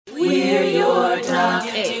We're your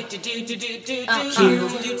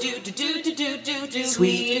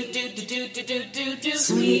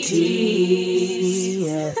sweeties.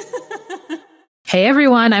 Hey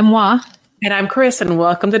everyone, I'm Wah. And I'm Chris, and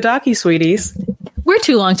welcome to Docu Sweeties. We're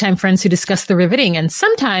two longtime friends who discuss the riveting and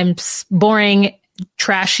sometimes boring,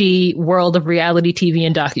 trashy world of reality TV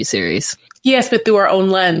and docuseries. Yes, but through our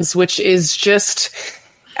own lens, which is just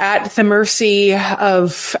at the mercy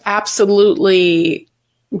of absolutely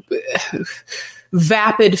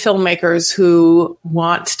vapid filmmakers who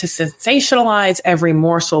want to sensationalize every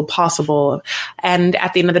morsel possible. And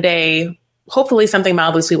at the end of the day, hopefully something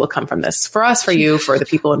mildly sweet will come from this. For us, for you, for the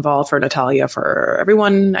people involved, for Natalia, for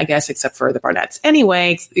everyone, I guess, except for the Barnetts.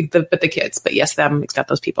 Anyway, but the kids. But yes, them, except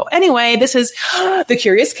those people. Anyway, this is The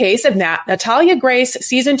Curious Case of Natalia Grace,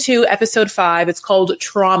 Season 2, Episode 5. It's called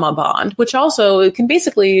Trauma Bond, which also can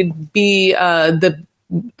basically be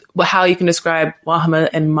how you can describe Wahama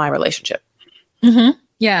and my relationship. Mm-hmm.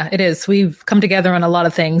 Yeah, it is. We've come together on a lot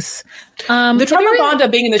of things. The trauma bond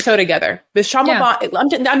of being in the show together. This trauma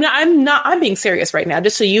bond. I'm being serious right now.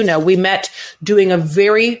 Just so you know, we met doing a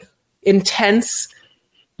very intense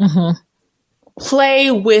play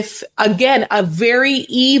with, again, a very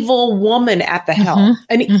evil woman at the helm.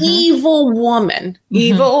 An evil woman.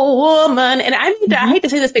 Evil woman. And I hate to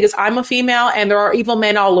say this because I'm a female and there are evil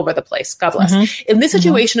men all over the place. God bless. In this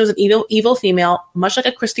situation, it was an evil female, much like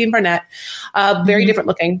a Christine Barnett, very different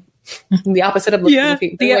looking. The opposite of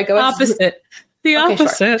looking. The opposite. The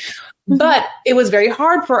opposite. Sure. But it was very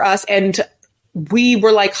hard for us, and we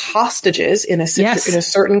were like hostages in a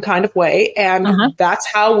certain kind of way. And that's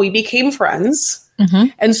how we became friends.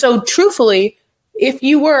 And so truthfully, if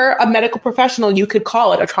you were a medical professional, you could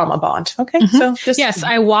call it a trauma bond. Okay. So yes,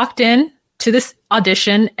 I walked in to this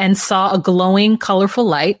audition and saw a glowing, colorful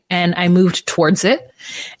light, and I moved towards it.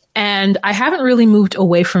 And I haven't really moved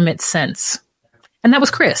away from it since. And that was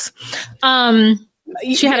Chris.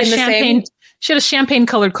 She had a champagne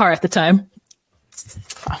colored car at the time.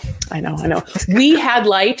 I know. We had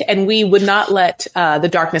light, and we would not let the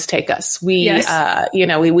darkness take us. We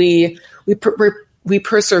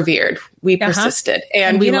persevered. We persisted,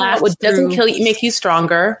 and you know what doesn't kill you make you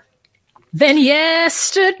stronger than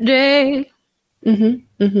yesterday. And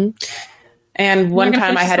one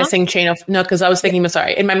time I had to sing because I was thinking,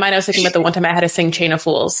 sorry, in my mind I was thinking about the one time I had to sing Chain of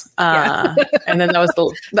Fools, and then that was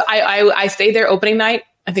I stayed there opening night,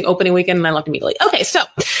 I think opening weekend, and I left immediately. Okay, so.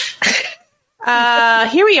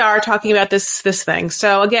 Here we are talking about this thing.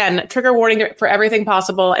 So again, trigger warning for everything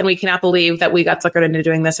possible, and we cannot believe that we got suckered into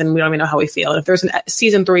doing this, and we don't even know how we feel. And if there's a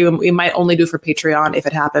season 3, we might only do for Patreon if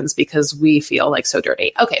it happens, because we feel like so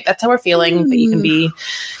dirty. Okay, that's how we're feeling. But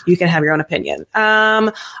you can have your own opinion.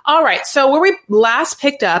 All right. So where we last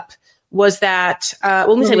picked up was that. Let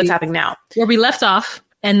me say what's happening now. Where we left off,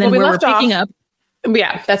 and then where we're picking up.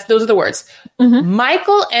 Yeah, those are the words.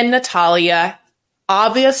 Michael and Natalia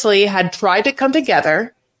obviously had tried to come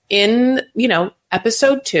together in,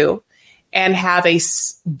 episode 2 and have a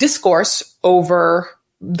discourse over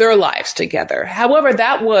their lives together. However,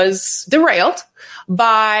 that was derailed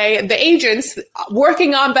by the agents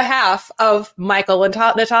working on behalf of Michael and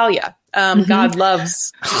Natalia. God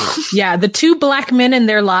loves. Yeah, the 2 black men in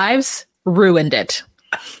their lives ruined it.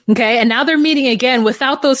 Okay, and now they're meeting again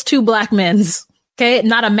without those 2 black men's. Okay,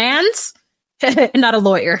 not a man's, not a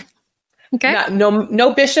lawyer. Okay.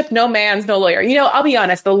 No bishop, no man's, no lawyer. I'll be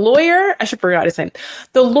honest. The lawyer, I should forget his name.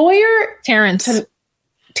 The lawyer, Terrence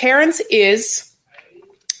is,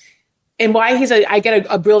 and why I get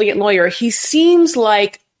a brilliant lawyer. He seems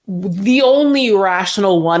like the only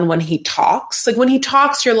rational one when he talks. Like when he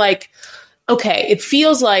talks, you're like, okay, it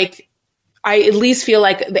feels like I at least feel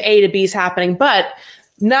like the A to B is happening, but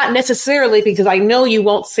not necessarily, because I know you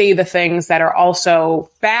won't say the things that are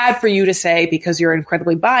also bad for you to say because you're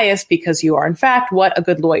incredibly biased, because you are, in fact, what a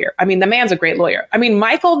good lawyer. I mean, the man's a great lawyer. I mean,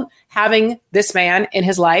 Michael having this man in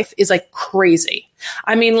his life is like crazy.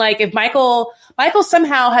 I mean, like if Michael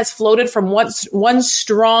somehow has floated from one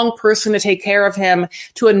strong person to take care of him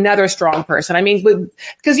to another strong person. I mean,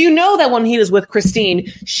 because that when he was with Christine,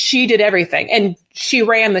 she did everything and she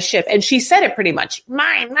ran the ship, and she said it pretty much,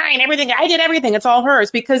 mine, everything. I did everything. It's all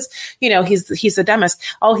hers, because, he's the dumbest.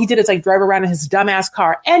 All he did is like drive around in his dumbass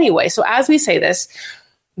car. Anyway, so as we say this,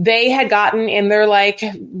 they had gotten in their like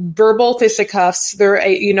verbal fisticuffs. They're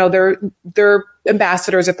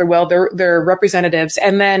ambassadors, if they will, they're representatives.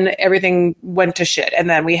 And then everything went to shit. And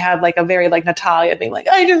then we had like a very like Natalia being like,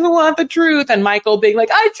 I just want the truth. And Michael being like,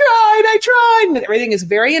 I tried. And everything is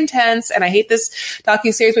very intense. And I hate this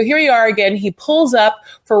docuseries, but here you are again. He pulls up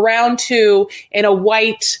for round 2 in a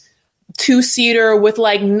white 2-seater with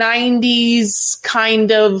like 90s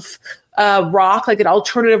kind of rock, like an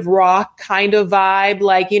alternative rock kind of vibe,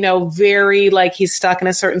 like, very like he's stuck in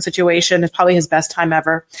a certain situation. It's probably his best time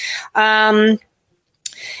ever.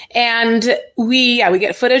 And we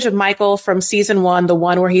get footage of Michael from season 1, the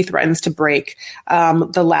one where he threatens to break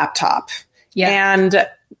the laptop. Yeah. And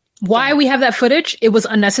why we have that footage, it was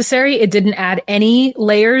unnecessary. It didn't add any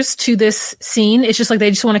layers to this scene. It's just like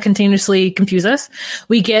they just want to continuously confuse us.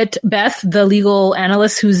 We get Beth, the legal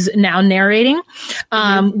analyst, who's now narrating.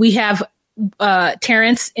 We have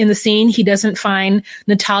Terrence in the scene. He doesn't find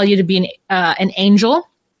Natalia to be an angel.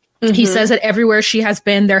 He says that everywhere she has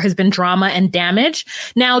been, there has been drama and damage.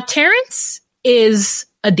 Now, Terrence is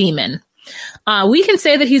a demon. We can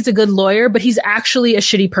say that he's a good lawyer, but he's actually a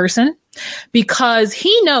shitty person because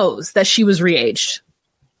he knows that she was re-aged.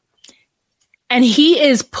 And he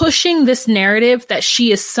is pushing this narrative that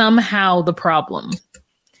she is somehow the problem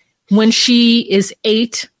when she is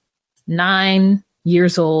 8, 9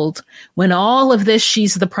 years old, when all of this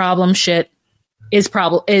she's the problem shit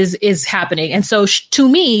is happening. And so to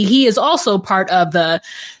me, he is also part of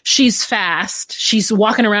she's fast. She's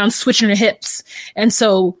walking around switching her hips. And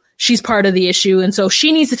so she's part of the issue. And so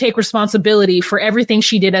she needs to take responsibility for everything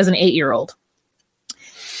she did as an 8-year-old.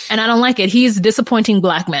 And I don't like it. He's a disappointing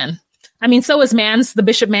black man. I mean, so is the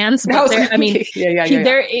Bishop Mans. But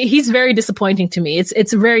he's very disappointing to me.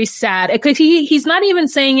 It's very sad because he's not even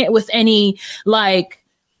saying it with any like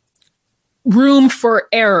room for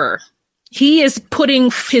error. He is putting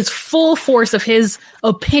his full force of his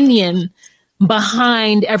opinion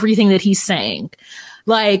behind everything that he's saying.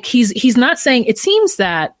 Like he's not saying, it seems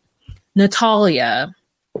that Natalia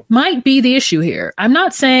might be the issue here. I'm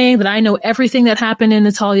not saying that I know everything that happened in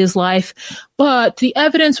Natalia's life, but the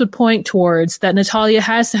evidence would point towards that Natalia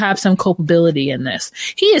has to have some culpability in this.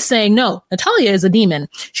 He is saying, no, Natalia is a demon.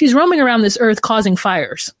 She's roaming around this earth causing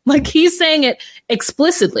fires. Like he's saying it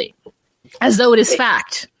explicitly as though it is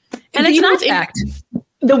fact. And it's not fact.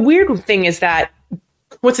 The weird thing is that,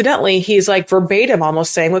 coincidentally, he's like verbatim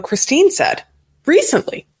almost saying what Christine said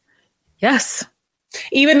recently. Yes.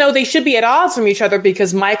 Even though they should be at odds from each other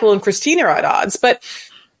because Michael and Christine are at odds. But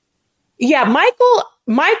yeah,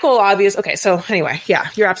 Michael, obvious. Okay, so anyway, yeah,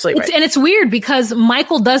 you're absolutely right. And it's weird because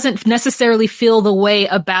Michael doesn't necessarily feel the way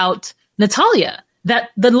about Natalia that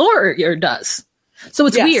the lawyer does. So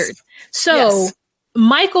it's weird. So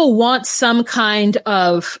Michael wants some kind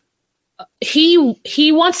of,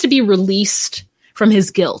 he wants to be released from his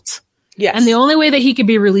guilt. Yes. And the only way that he could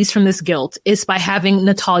be released from this guilt is by having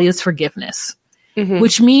Natalia's forgiveness,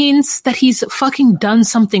 which means that he's fucking done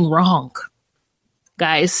something wrong.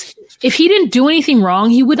 Guys, if he didn't do anything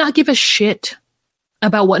wrong, he would not give a shit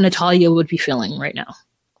about what Natalia would be feeling right now.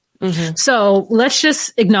 So let's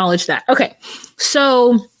just acknowledge that. Okay.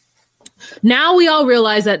 So now we all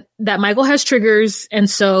realize that Michael has triggers, and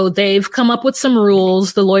so they've come up with some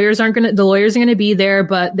rules. The lawyers are going to be there,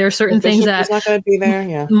 but there are certain things that not going to be there.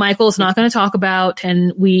 Yeah. Michael's not going to talk about,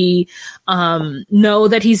 and we know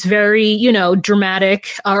that he's very, dramatic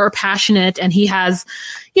or passionate, and he has,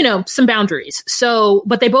 some boundaries. So,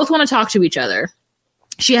 but they both want to talk to each other.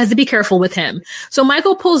 She has to be careful with him. So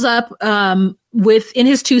Michael pulls up in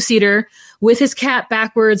his 2-seater. With his cat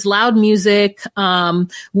backwards, loud music,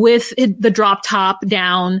 with the drop top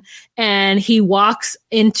down, and he walks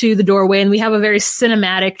into the doorway, and we have a very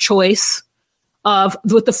cinematic choice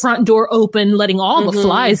with the front door open, letting all the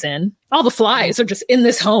flies in. All the flies are just in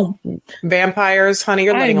this home. Vampires, honey,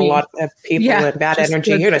 you're letting a lot of people in bad energy.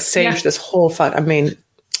 You're going to sage this whole fun. I mean.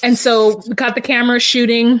 And so we got the camera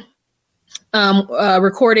shooting,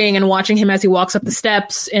 recording and watching him as he walks up the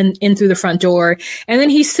steps and in through the front door. And then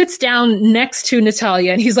he sits down next to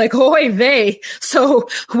Natalia and he's like, "Oy vey. So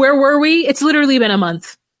where were we? It's literally been a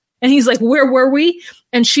month." And he's like, "Where were we?"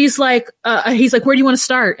 And she's like, he's like, "Where do you want to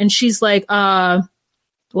start?" And she's like, "Well,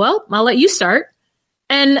 I'll let you start."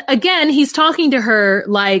 And again, he's talking to her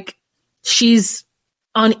like she's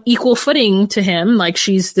on equal footing to him. Like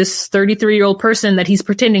she's this 33-year-old person that he's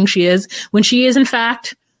pretending she is when she is in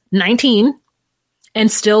fact 19. And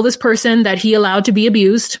still this person that he allowed to be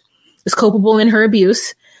abused is culpable in her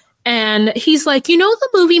abuse. And he's like, the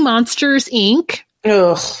movie Monsters, Inc.?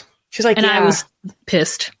 Ugh. She's like, and I was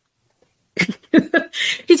pissed.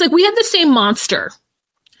 He's like, we had the same monster.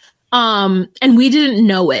 And we didn't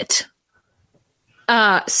know it.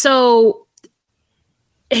 So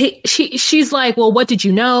she's like, "Well, what did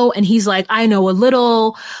you know?" And he's like, "I know a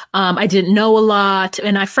little. I didn't know a lot.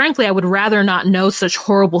 And I would rather not know such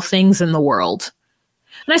horrible things in the world."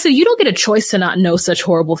 And I said, "You don't get a choice to not know such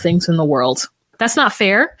horrible things in the world. That's not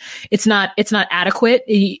fair. It's not adequate.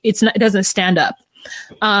 It doesn't stand up."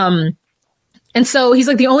 And so he's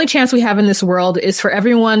like, the only chance we have in this world is for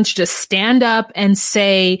everyone to just stand up and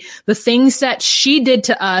say the things that she did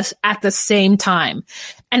to us at the same time.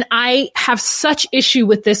 And I have such issue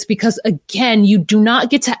with this because, again, you do not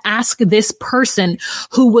get to ask this person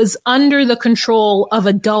who was under the control of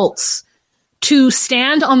adults to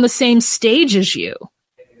stand on the same stage as you.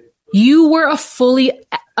 You were a fully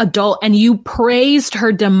adult and you praised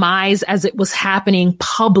her demise as it was happening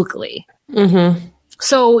publicly. Mm-hmm.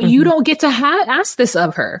 So you don't get to ask this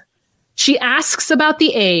of her. She asks about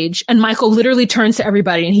the age, and Michael literally turns to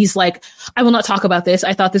everybody and he's like, I will not talk about this.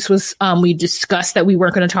 I thought this was, we discussed that we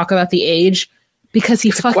weren't going to talk about the age, because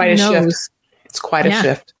it's fucking knows. Shift. It's quite a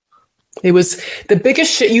shift. It was the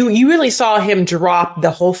biggest shit. You really saw him drop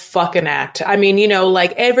the whole fucking act. I mean,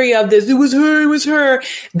 like every of this, it was her.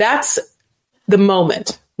 That's the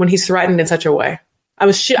moment when he's threatened in such a way.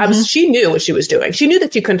 She knew what she was doing. She knew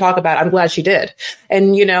that she couldn't talk about it. I'm glad she did.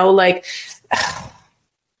 And,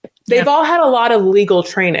 they've all had a lot of legal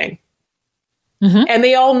training, and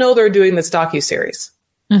they all know they're doing this docuseries.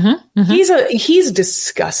 Mm-hmm. Mm-hmm. He's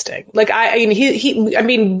disgusting. Like, I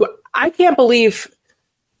can't believe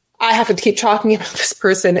I have to keep talking about this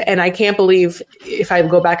person. And I can't believe, if I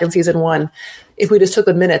go back in season 1, if we just took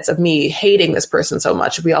the minutes of me hating this person so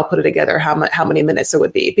much, if we all put it together, how many minutes it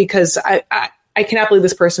would be, because I cannot believe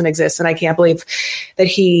this person exists, and I can't believe that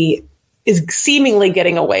he is seemingly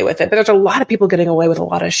getting away with it. But there's a lot of people getting away with a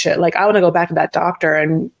lot of shit. Like, I want to go back to that doctor,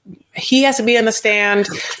 and he has to be on the stand,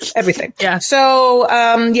 everything. Yeah. So,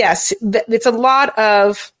 yes, it's a lot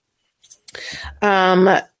of,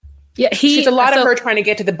 it's a lot of her trying to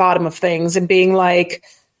get to the bottom of things and being like,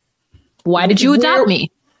 why did you adopt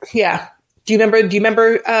me? Yeah. Do you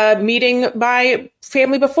remember meeting my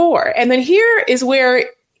family before? And then here is where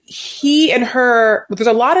he and her, there's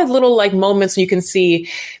a lot of little like moments you can see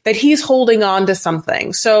that he's holding on to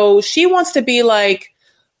something. So she wants to be like,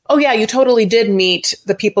 oh yeah, you totally did meet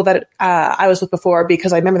the people that I was with before,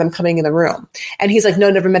 because I remember them coming in the room. And he's like, no,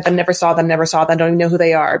 never met them, never saw them, don't even know who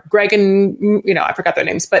they are. Greg and, I forgot their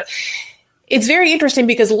names, but it's very interesting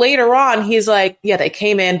because later on he's like, yeah, they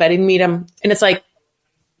came in, but I didn't meet them. And it's like,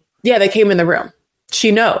 yeah, they came in the room.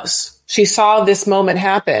 She knows. She saw this moment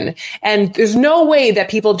happen. And there's no way that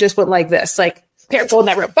people just went like this, like, parents go in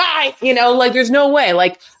that room, bye. There's no way.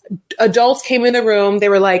 Like, adults came in the room. They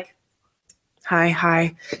were like,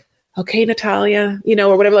 hi. Okay, Natalia,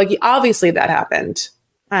 or whatever. Like, obviously that happened.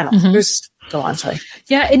 I don't know. Mm-hmm. Just go on. Sorry.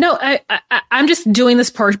 Yeah, no, I'm just doing this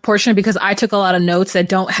portion because I took a lot of notes that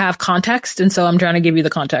don't have context. And so I'm trying to give you the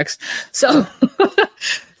context. So,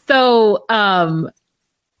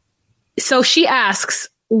 so she asks,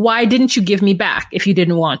 why didn't you give me back if you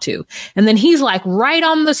didn't want to? And then he's like, right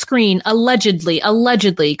on the screen, allegedly,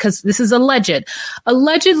 because this is alleged.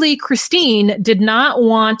 Allegedly, Christine did not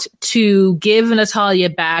want to give Natalia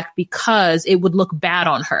back because it would look bad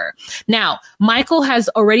on her. Now, Michael has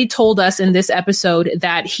already told us in this episode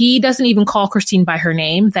that he doesn't even call Christine by her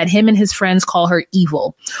name, that him and his friends call her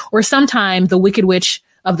evil, or sometime the Wicked Witch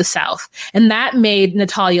of the South. And that made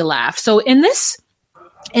Natalia laugh. So in this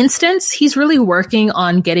instance, he's really working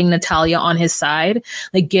on getting Natalia on his side,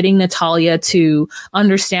 like getting Natalia to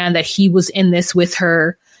understand that he was in this with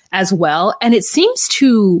her as well. And it seems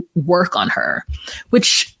to work on her,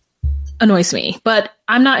 which annoys me, but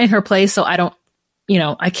I'm not in her place. So I don't,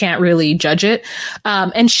 I can't really judge it.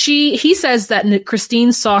 And he says that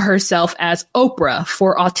Christine saw herself as Oprah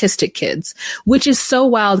for autistic kids, which is so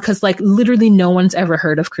wild because like literally no one's ever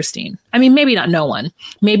heard of Christine. I mean, maybe not no one.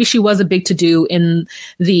 Maybe she was a big to-do in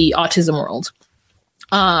the autism world.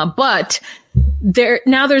 But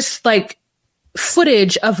there's like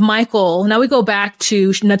footage of Michael. Now we go back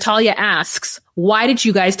to Natalia asks, why did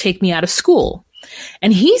you guys take me out of school?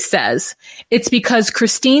 And he says, it's because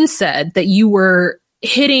Christine said that you were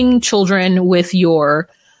hitting children with your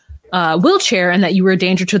wheelchair and that you were a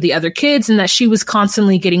danger to the other kids, and that she was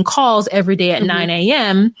constantly getting calls every day at 9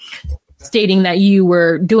 a.m. stating that you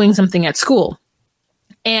were doing something at school.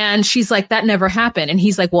 And she's like, that never happened. And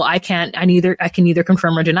he's like, well, I can neither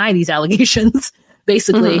confirm or deny these allegations,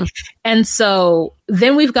 basically. Mm-hmm. And so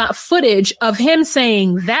then we've got footage of him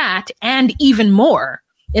saying that and even more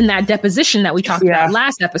in that deposition that we talked about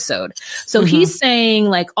last episode. So he's saying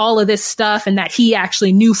like all of this stuff and that he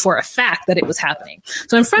actually knew for a fact that it was happening.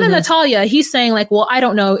 So in front of Natalia, he's saying like, well, I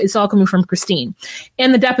don't know. It's all coming from Christine.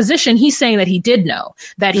 In the deposition, he's saying that he did know,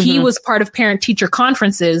 that he was part of parent teacher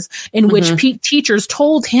conferences in which teachers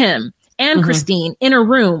told him and Christine in a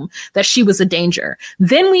room that she was a danger.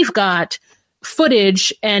 Then we've got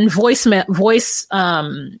footage and voice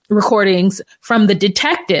recordings from the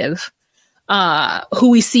detective, who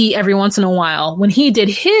we see every once in a while when he did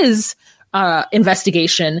his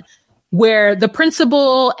investigation where the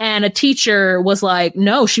principal and a teacher was like,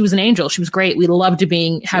 no, she was an angel. She was great. We loved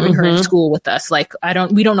having her in school with us. Like,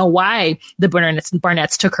 we don't know why the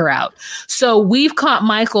Barnetts took her out. So we've caught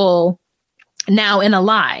Michael now in a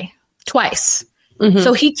lie twice.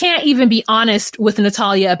 So he can't even be honest with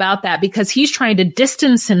Natalia about that because he's trying to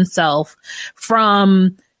distance himself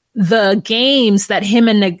from the games that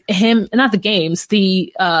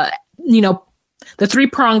the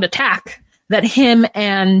three-pronged attack that him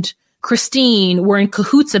and Christine were in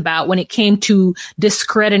cahoots about when it came to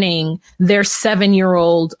discrediting their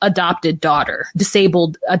 7-year-old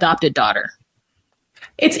disabled adopted daughter.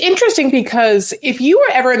 It's interesting because if you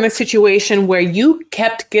were ever in the situation where you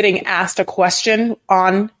kept getting asked a question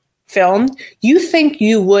on film, you think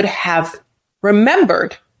you would have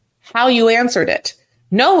remembered how you answered it,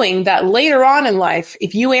 knowing that later on in life,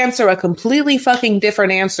 if you answer a completely fucking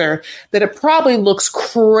different answer, that it probably looks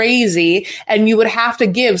crazy and you would have to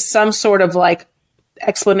give some sort of like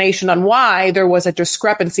explanation on why there was a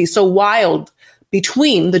discrepancy so wild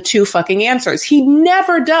between the two fucking answers. He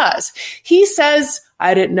never does. He says,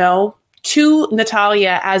 I didn't know, to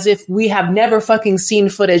Natalia as if we have never fucking seen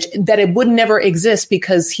footage, that it would never exist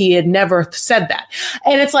because he had never said that.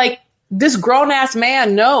 And it's like, this grown-ass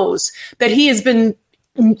man knows that he has been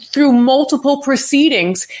through multiple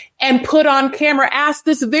proceedings and put on camera, asked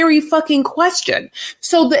this very fucking question.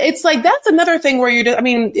 So it's like, that's another thing where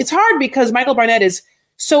it's hard because Michael Barnett is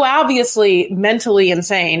so obviously mentally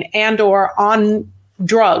insane and or on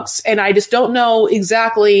drugs. And I just don't know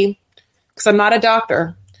exactly, because I'm not a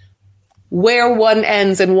doctor, where one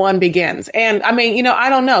ends and one begins. And I mean, I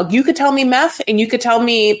don't know. You could tell me meth and you could tell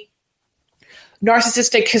me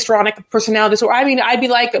narcissistic, histrionic personality disorder. I mean, I'd be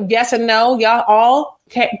like, yes and no. Yeah, all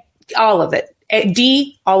of it.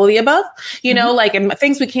 D, all of the above, like, and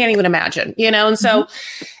things we can't even imagine, and so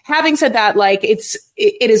having said that, like, it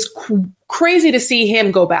is crazy to see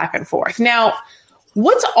him go back and forth. Now,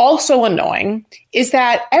 what's also annoying is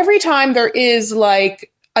that every time there is like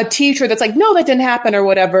a teacher that's like, no, that didn't happen or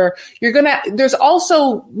whatever, there's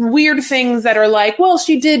also weird things that are like, well,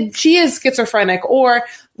 she is schizophrenic, or,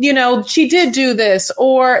 she did do this,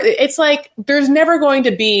 or it's like, there's never going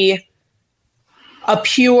to be a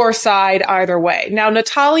pure side either way. Now,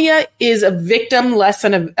 Natalia is a victim less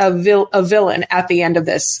than a villain at the end of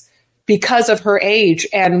this because of her age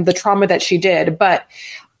and the trauma that she did. But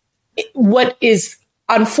what is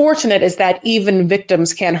unfortunate is that even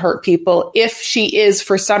victims can hurt people if she is,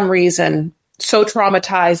 for some reason, so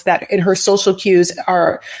traumatized that in her social cues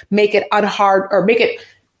make it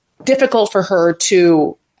difficult for her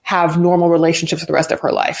to have normal relationships with the rest of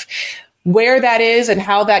her life. Where that is and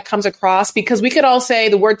how that comes across, because we could all say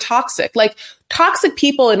the word toxic, like toxic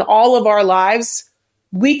people in all of our lives,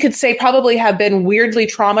 we could say probably have been weirdly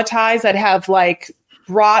traumatized, that have like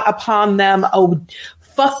brought upon them a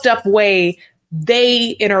fucked up way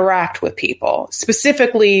they interact with people,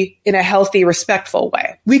 specifically in a healthy, respectful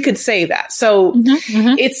way. We could say that. So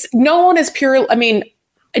it's no one is pure. I mean,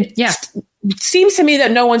 it seems to me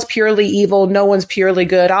that no one's purely evil. No one's purely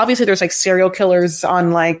good. Obviously there's like serial killers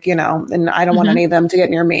on like, and I don't want any of them to get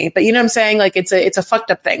near me, but you know what I'm saying? Like it's a fucked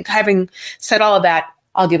up thing. Having said all of that,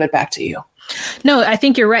 I'll give it back to you. No, I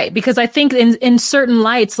think you're right. Because I think in certain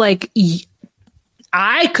lights, like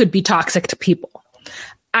I could be toxic to people.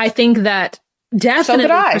 I think that definitely. So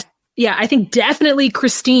could I. Yeah. I think definitely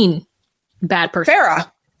Christine, bad person. Farrah.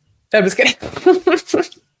 I'm just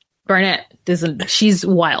kidding. Barnett she's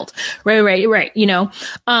wild. Right.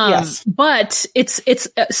 Yes. But it's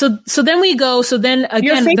so then we go. So then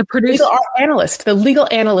again, the producer, the legal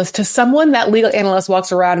analyst to someone, that legal analyst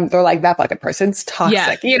walks around and they're like, that fucking person's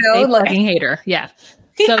toxic, fucking hate her. Yeah.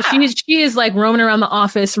 So she is like roaming around the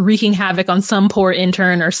office, wreaking havoc on some poor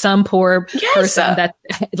intern or some poor person that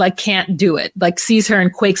like can't do it, like sees her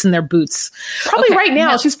and quakes in their boots. Probably right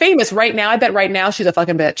now. She's famous right now. I bet right now she's a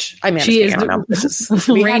fucking bitch. She is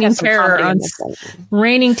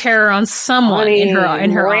raining terror on someone in her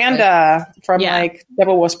Miranda office. From like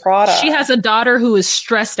Devil Wears Prada. She has a daughter who is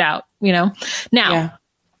stressed out, Now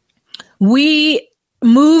we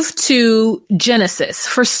move to Genesis.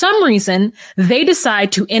 For some reason, they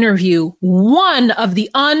decide to interview one of the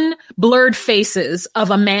unblurred faces of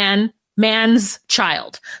a man's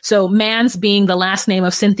child. So Mann's being the last name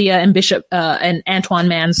of Cynthia and Bishop and Antoine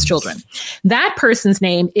Mann's children. That person's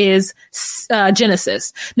name is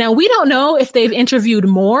Genesis. Now, we don't know if they've interviewed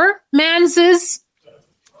more Mannses.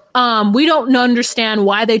 We don't understand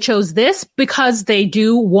why they chose this, because they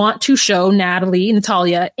do want to show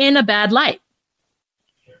Natalia in a bad light.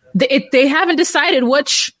 They haven't decided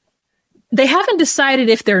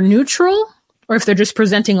if they're neutral or if they're just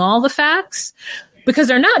presenting all the facts, because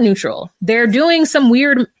they're not neutral. They're doing some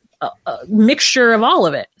weird mixture of all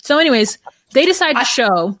of it. So anyways, they decide to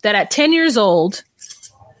show that at 10 years old,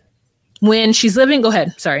 when she's living, go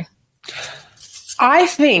ahead. Sorry. I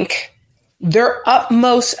think their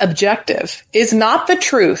utmost objective is not the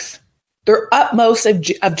truth. Their utmost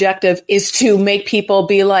objective is to make people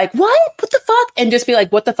be like, what the fuck? And just be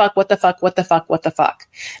like, what the fuck, what the fuck, what the fuck, what the fuck?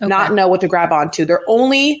 Okay. Not know what to grab onto. Their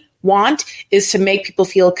only want is to make people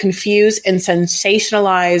feel confused and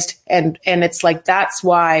sensationalized. And it's like, that's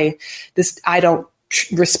why I don't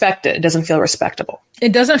respect it. It doesn't feel respectable.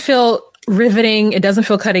 It doesn't feel riveting. It doesn't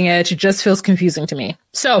feel cutting edge. It just feels confusing to me.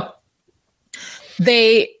 So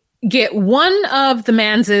they get one of the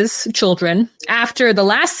Manses children. After the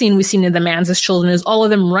last scene we've seen of the Manses children is all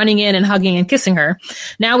of them running in and hugging and kissing her.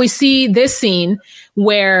 Now we see this scene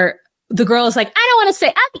where the girl is like, I don't want to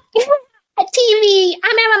say TV.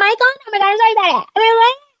 I'm having my mic on. Oh my God,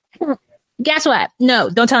 I'm sorry. Guess what? No,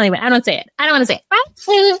 don't tell anyone. I don't say it. I don't want to say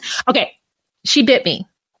it. Okay. She bit me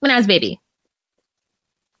when I was a baby.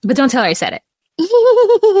 But don't tell her I said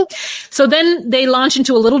it. So then they launch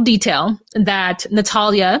into a little detail that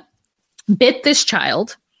Natalia bit this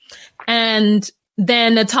child, and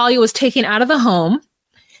then Natalia was taken out of the home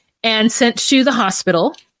and sent to the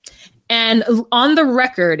hospital. And on the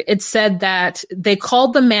record, it said that they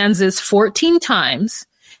called the Manses 14 times,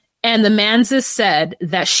 and the Manses said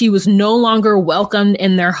that she was no longer welcomed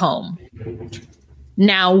in their home.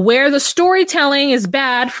 Now, where the storytelling is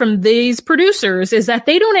bad from these producers is that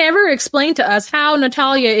they don't ever explain to us how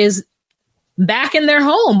Natalia is back in their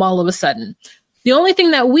home all of a sudden. The only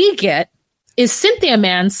thing that we get is Cynthia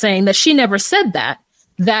Mann saying that she never said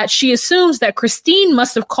that she assumes that Christine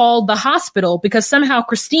must have called the hospital because somehow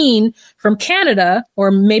Christine from Canada, or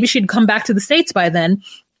maybe she'd come back to the States by then,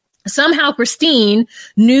 somehow Christine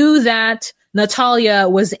knew that Natalia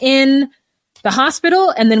was in the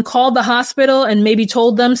hospital and then called the hospital and maybe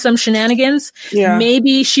told them some shenanigans. Yeah.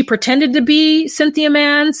 Maybe she pretended to be Cynthia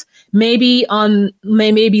Mann's, maybe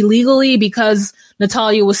legally because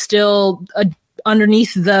Natalia was still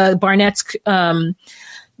underneath the Barnett's,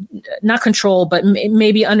 not control, but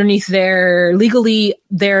maybe underneath their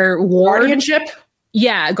ward. Guardianship?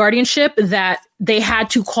 Yeah, guardianship, that they had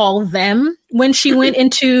to call them when she went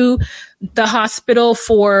into the hospital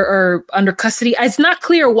or under custody. It's not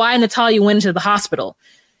clear why Natalia went into the hospital.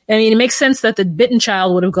 I mean, it makes sense that the bitten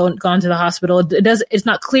child would have gone to the hospital. It's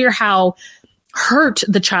not clear how hurt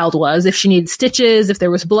the child was, if she needed stitches, if there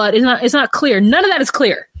was blood. It's not clear. None of that is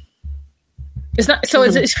clear. It's not. So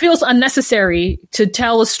it feels unnecessary to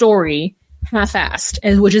tell a story half-assed,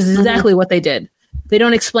 and which is exactly what they did. They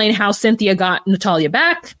don't explain how Cynthia got Natalia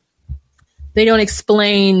back. They don't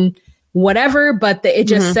explain whatever, but it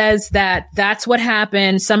just says that that's what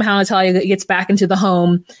happened. Somehow Natalia gets back into the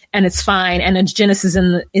home and it's fine. And then Genesis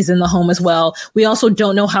is in the home as well. We also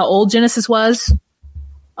don't know how old Genesis was.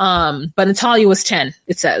 But Natalia was 10,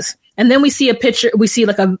 it says. And then we see a picture, we see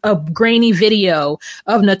like a grainy video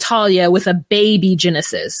of Natalia with a baby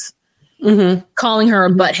Genesis, calling her a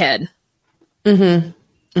butthead.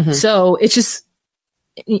 So it's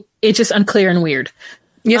just unclear and weird.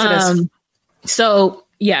 Yes, it is. So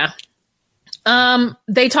yeah.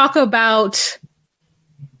 They talk about,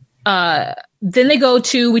 then they go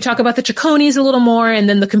to, we talk about the Chaconies a little more and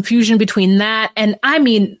then the confusion between that. And I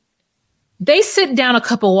mean, they sit down a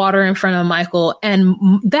cup of water in front of Michael, and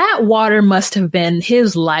that water must have been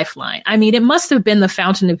his lifeline. I mean, it must have been the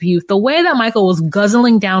fountain of youth. The way that Michael was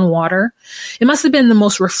guzzling down water, it must have been the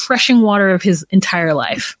most refreshing water of his entire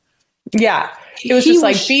life. Yeah. It was just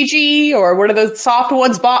like Fiji, or what are the soft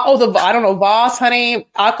ones? I don't know, Voss, honey,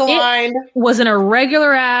 alkaline. It was in a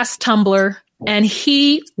regular ass tumbler, and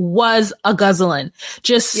he was a guzzling.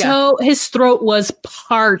 So his throat was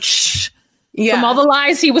parched. Yeah. From all the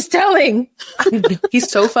lies he was telling.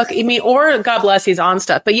 He's so fucking, I mean, or God bless, he's on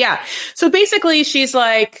stuff. But yeah. So basically she's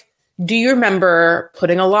like, do you remember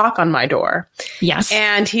putting a lock on my door? Yes.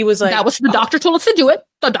 And he was like, that was the doctor told us to do it.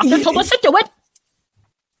 The doctor told us to do it.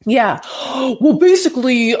 Yeah. Well,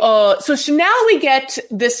 basically, so now we get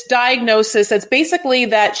this diagnosis that's basically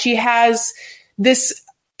that she has this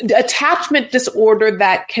attachment disorder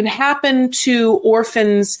that can happen to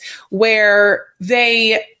orphans where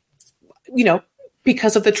they, you know,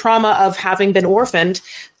 because of the trauma of having been orphaned,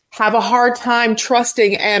 have a hard time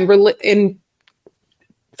trusting and in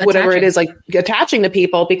whatever it is, like attaching to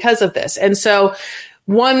people because of this. And so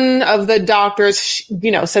one of the doctors, you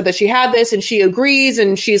know, said that she had this, and she agrees,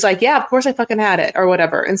 and she's like, yeah, of course I fucking had it, or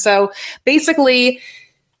whatever. And so basically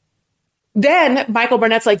then Michael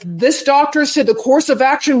Burnett's like, this doctor said the course of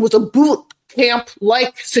action was a boot camp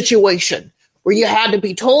like situation. where you had to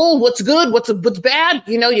be told what's good, what's bad.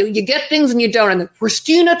 You know, you get things and you don't. And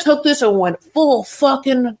Christina took this and went full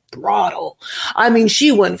fucking throttle. I mean,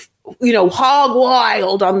 she went, hog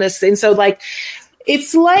wild on this thing. So like,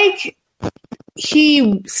 it's like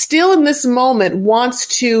he still in this moment wants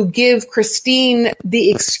to give Christine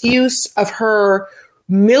the excuse of her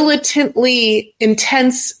militantly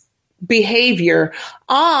intense behavior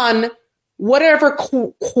on whatever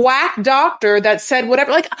quack doctor that said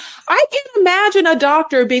whatever. Like, I can't imagine a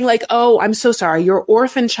doctor being like, oh, I'm so sorry. Your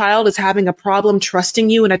orphan child is having a problem trusting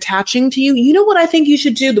you and attaching to you. You know what I think you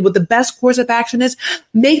should do? What the best course of action is?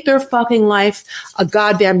 Make their fucking life a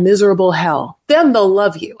goddamn miserable hell. Then they'll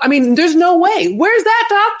love you. I mean, there's no way. Where's that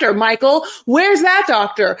doctor, Michael? Where's that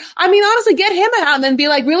doctor? I mean, honestly, get him out and then be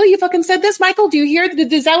like, really? You fucking said this, Michael? Do you hear?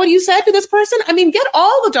 Is that what you said to this person? I mean, get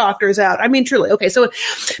all the doctors out. I mean, truly. Okay. So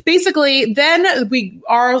basically then we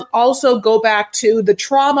are also go back to the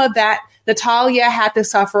trauma that Natalia had to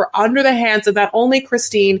suffer under the hands of not only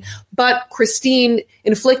Christine, but Christine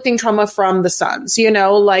inflicting trauma from the sons.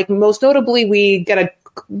 Like most notably, we get a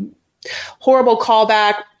horrible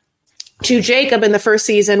callback to Jacob in the first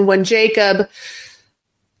season when Jacob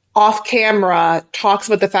off camera talks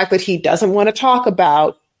about the fact that he doesn't want to talk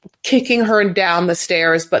about kicking her down the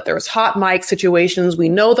stairs, but there's hot mic situations. We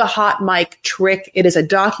know the hot mic trick. It is a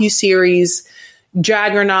docuseries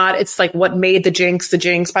juggernaut. It's like what made the Jinx.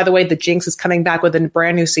 By the way, the Jinx is coming back with a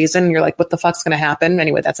brand new season. You're like, what the fuck's going to happen?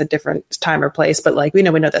 Anyway, that's a different time or place, but like, we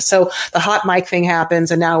know this. So the hot mic thing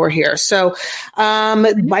happens and now we're here. So,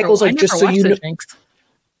 Michael's like, just so you know.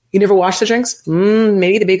 You never watched The Jinx?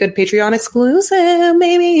 Maybe to be a good Patreon exclusive.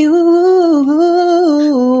 Maybe.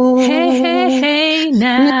 Ooh. Hey,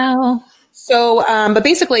 now. So, but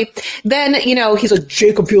basically, then, he's like,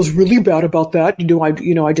 Jacob feels really bad about that.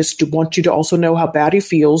 I just want you to also know how bad he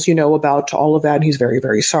feels, about all of that. And he's very,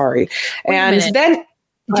 very sorry. And then.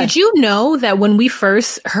 Did you know that when we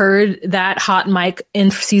first heard that hot mic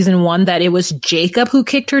in season 1, that it was Jacob who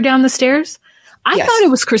kicked her down the stairs? I thought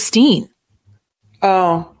it was Christine.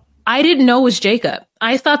 Oh. I didn't know it was Jacob.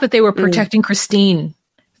 I thought that they were protecting Christine,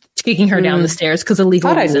 kicking her down the stairs because of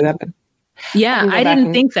legal reasons. Yeah, I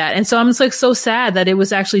didn't think that. And so I'm like so sad that it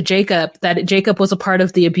was actually Jacob, that Jacob was a part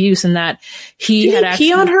of the abuse and that he had actually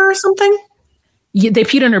pee on her or something? Yeah, they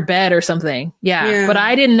peed on her bed or something. Yeah. But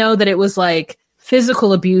I didn't know that it was like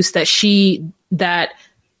physical abuse that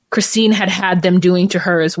Christine had them doing to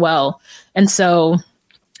her as well. And so,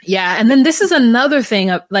 yeah. And then this is another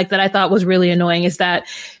thing like that I thought was really annoying is that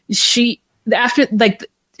she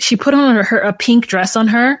put on a pink dress on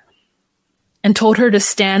her and told her to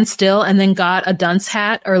stand still and then got a dunce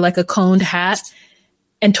hat or like a coned hat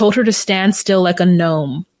and told her to stand still like a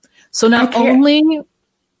gnome. So not only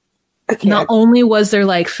was there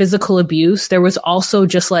like physical abuse, there was also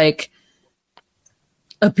just like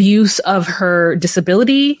abuse of her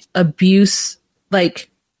disability, abuse like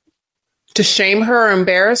to shame her or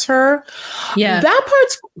embarrass her. Yeah. That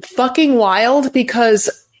part's fucking wild because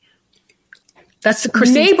that's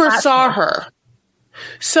the neighbor saw her.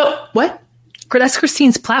 So what? That's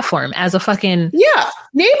Christine's platform as a fucking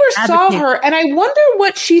neighbors saw her, and I wonder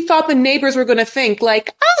what she thought the neighbors were going to think.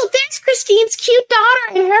 Like, oh, there's Christine's cute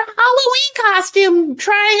daughter in her Halloween costume,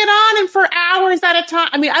 trying it on and for hours at a time.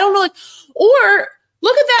 I mean, I don't know, like, or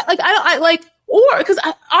look at that, like, or because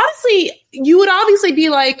honestly, you would obviously be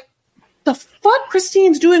like, the fuck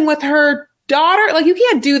Christine's doing with her daughter? Like, you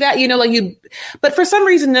can't do that, but for some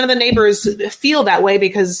reason, none of the neighbors feel that way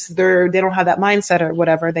because they don't have that mindset or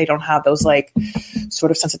whatever. They don't have those like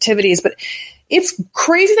sort of sensitivities, but it's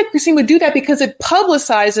crazy that Christine would do that because it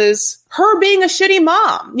publicizes her being a shitty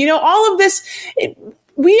mom. All of this,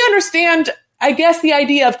 we understand, I guess, the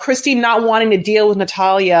idea of Christine not wanting to deal with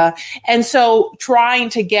Natalia. And so trying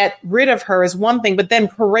to get rid of her is one thing, but then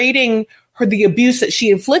parading the abuse that she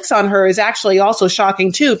inflicts on her is actually also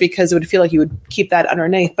shocking too, because it would feel like you would keep that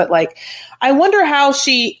underneath. But like, I wonder if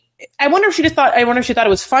she thought it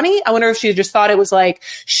was funny. I wonder if she just thought it was like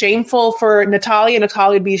shameful for Natalia.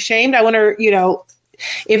 Natalia would be ashamed. I wonder, if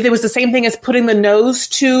it was the same thing as putting the nose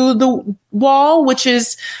to the wall, which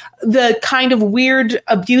is the kind of weird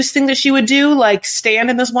abuse thing that she would do, like stand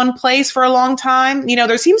in this one place for a long time.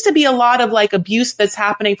 There seems to be a lot of like abuse that's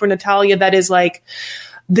happening for Natalia that is like,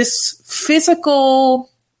 this physical,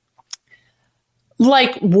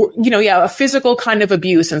 a physical kind of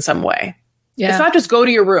abuse in some way. Yeah. It's not just go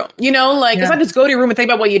to your room, it's not just go to your room and think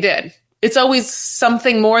about what you did. It's always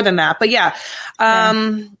something more than that. But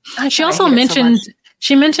she also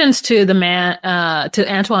mentions to the man, to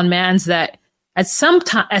Antoine Mans that at some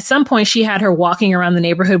point she had her walking around the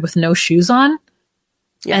neighborhood with no shoes on.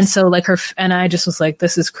 Yes. And so like and I just was like,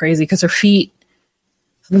 this is crazy because her feet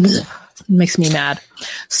makes me mad.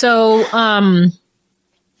 So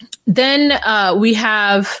then we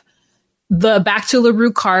have the back to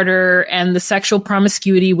LaRue Carter and the sexual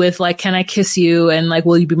promiscuity with like, can I kiss you? And like,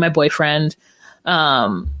 will you be my boyfriend?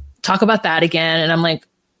 Talk about that again. And I'm like,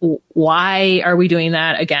 why are we doing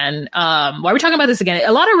that again? Why are we talking about this again?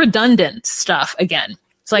 A lot of redundant stuff again.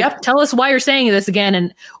 It's like, tell us why you're saying this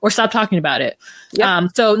again or stop talking about it.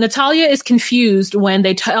 Yep. So Natalia is confused when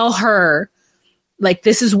they tell her, like,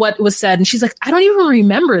 this is what was said. And she's like, I don't even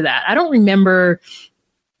remember that. I don't remember,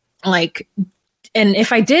 like, and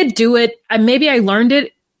if I did do it, maybe I learned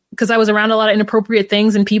it because I was around a lot of inappropriate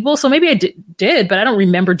things and people. So maybe I did, but I don't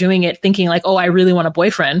remember doing it thinking like, oh, I really want a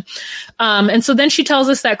boyfriend. And so then she tells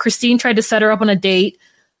us that Christine tried to set her up on a date.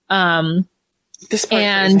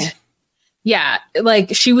 Yeah,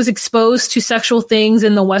 like she was exposed to sexual things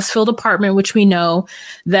in the Westfield apartment, which we know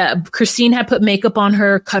that Christine had put makeup on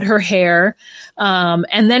her, cut her hair.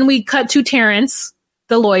 And then we cut to Terrence,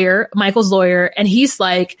 the lawyer, Michael's lawyer. And he's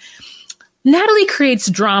like, Natalie creates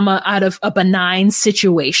drama out of a benign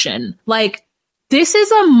situation. Like, this is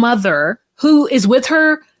a mother who is with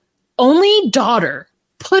her only daughter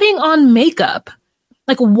putting on makeup.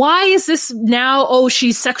 Like, why is this now? Oh,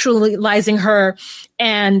 she's sexualizing her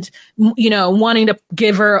and, you know, wanting to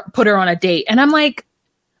put her on a date. And I'm like,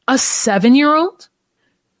 a 7-year-old,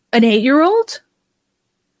 an 8-year-old?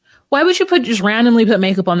 Why would you just randomly put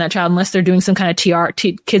makeup on that child unless they're doing some kind of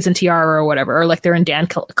kids in tiara or whatever, or like they're in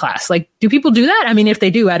dance class? Like, do people do that? I mean, if they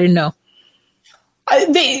do, I didn't know.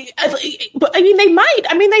 They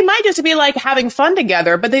might just be like having fun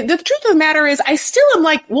together. But the truth of the matter is, I still am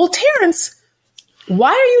like, well, Terrence,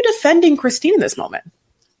 why are you defending Christine in this moment?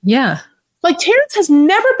 Yeah. Like, Terrence has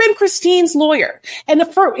never been Christine's lawyer and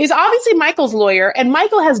is obviously Michael's lawyer, and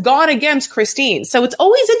Michael has gone against Christine. So it's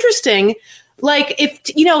always interesting. Like, if,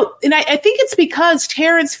 you know, and I think it's because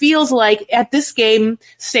Terrence feels like at this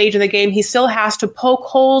stage of the game, he still has to poke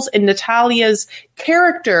holes in Natalia's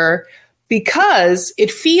character because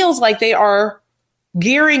it feels like they are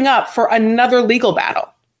gearing up for another legal battle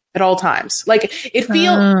at all times. Like, it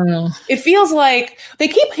feels like they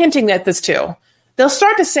keep hinting at this too. They'll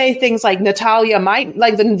start to say things like Natalia might,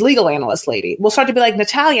 like the legal analyst lady will start to be like,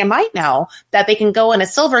 Natalia might know that they can go in a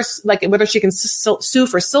silver, like whether she can sue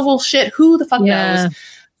for civil shit, who the fuck knows?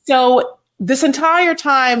 So this entire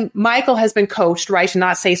time, Michael has been coached, right, to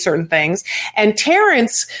not say certain things. And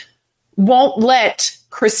Terrence won't let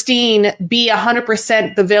Christine be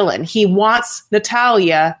 100% the villain. He wants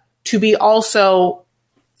Natalia to be also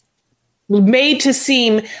made to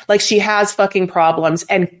seem like she has fucking problems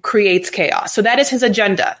and creates chaos. So that is his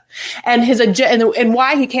agenda. And and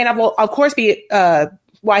why he can't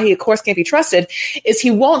why he of course can't be trusted is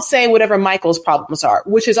he won't say whatever Michael's problems are,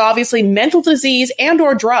 which is obviously mental disease and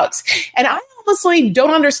or drugs. And I honestly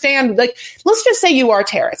don't understand, like, let's just say you are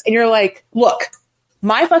Terrence and you're like, look,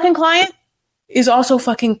 my fucking client is also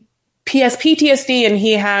fucking PTSD and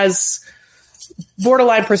he has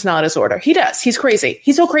borderline personality disorder. He does. He's crazy.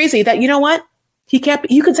 He's so crazy that, you know what? You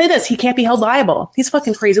could say this. He can't be held liable. He's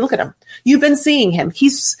fucking crazy. Look at him. You've been seeing him.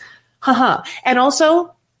 He's, And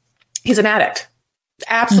also, he's an addict.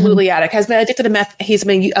 Absolutely addict. Has been addicted to meth. He's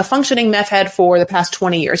been a functioning meth head for the past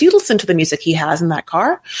 20 years. You listen to the music he has in that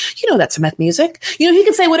car. You know that's meth music. You know, he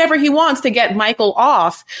can say whatever he wants to get Michael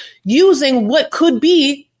off using what could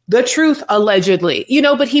be the truth, allegedly. You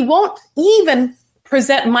know, but he won't even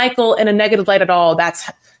present Michael in a negative light at all. That's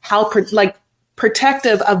how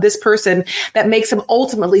protective of this person that makes him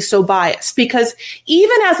ultimately so biased. Because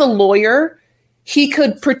even as a lawyer, he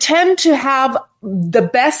could pretend to have the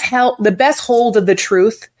best hold of the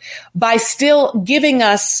truth by still giving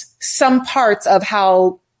us some parts of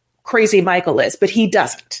how crazy Michael is, but he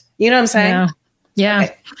doesn't. You know what I'm saying? Yeah.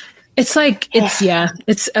 Okay. It's like,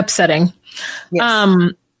 it's upsetting.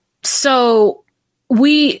 Yes. So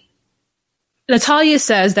Natalia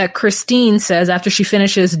says that Christine says after she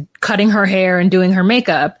finishes cutting her hair and doing her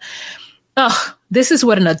makeup, this is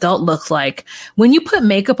what an adult looks like. When you put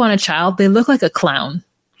makeup on a child, they look like a clown.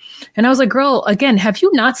 And I was like, girl, again, have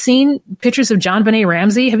you not seen pictures of John Benet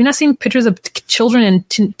Ramsey? Have you not seen pictures of children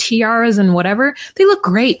in tiaras and whatever? They look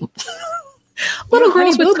great. Little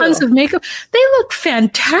girls with tons of makeup. They look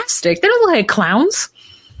fantastic. They don't look like clowns.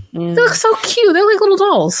 They look so cute. They're like little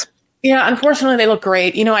dolls. Yeah, unfortunately, they look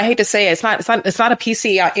great. You know, I hate to say it's not a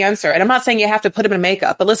PC answer. And I'm not saying you have to put them in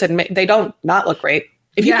makeup, but listen, they don't not look great.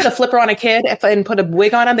 If you put a flipper on a kid and put a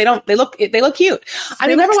wig on them, they look cute. I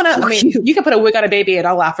mean, never want to. I mean, you can put a wig on a baby, and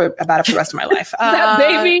I'll laugh about it for the rest of my life. That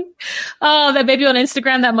baby, that baby on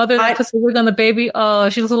Instagram, that mother that puts the wig on the baby. Oh,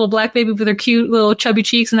 she's a little black baby with her cute little chubby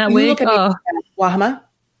cheeks and that wig. Look at Wahama.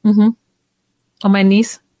 Mm-hmm. On my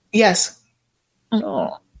niece. Yes.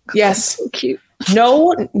 Oh, yes. So cute.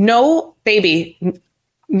 No baby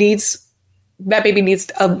needs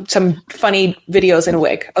some funny videos in a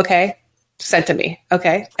wig. Okay. Sent to me.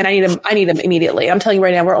 Okay. And I need them immediately. I'm telling you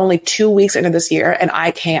right now, we're only 2 weeks into this year and I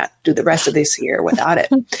can't do the rest of this year without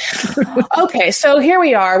it. Okay. So here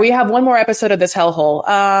we are. We have one more episode of this hellhole.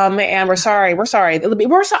 And we're sorry.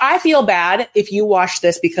 I feel bad if you watched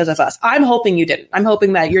this because of us. I'm hoping you didn't. I'm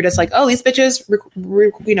hoping that you're just like, oh, these bitches,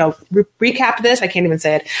 recap this. I can't even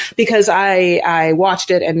say it because I watched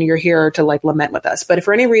it and you're here to like lament with us. But if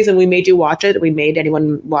for any reason we made you watch it, we made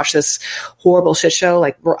anyone watch this horrible shit show,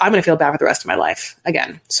 like I'm going to feel bad for the rest of my life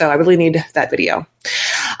again. So I really need that video.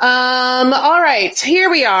 All right, here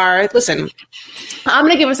we are. Listen, I'm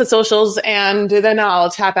going to give us the socials and then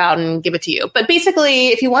I'll tap out and give it to you. But basically,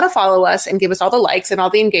 if you want to follow us and give us all the likes and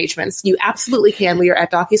all the engagements, you absolutely can. We are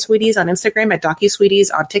at DocuSweeties on Instagram, at DocuSweeties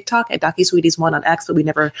on TikTok, at DocuSweeties1 on X, but we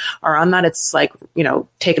never are on that. It's like,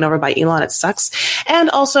 taken over by Elon. It sucks.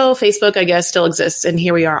 And also Facebook, I guess, still exists. And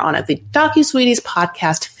here we are on it, the DocuSweeties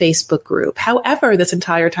podcast Facebook group. However, this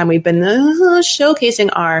entire time we've been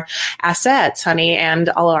showcasing our assets, honey, and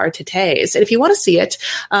all our titays. And if you want to see it,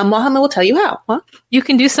 Mohammed will tell you how. Huh? You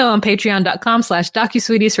can do so on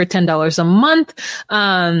patreon.com/DocuSweeties for $10 a month.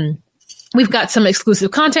 We've got some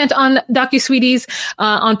exclusive content on DocuSweeties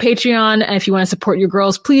on Patreon. And if you want to support your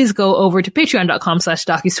girls, please go over to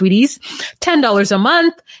patreon.com/DocuSweeties. $10 a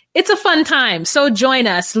month. It's a fun time. So join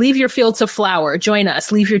us. Leave your fields of flour. Join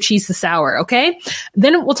us. Leave your cheese to sour. Okay?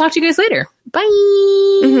 Then we'll talk to you guys later. Bye.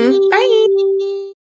 Mm-hmm. Bye.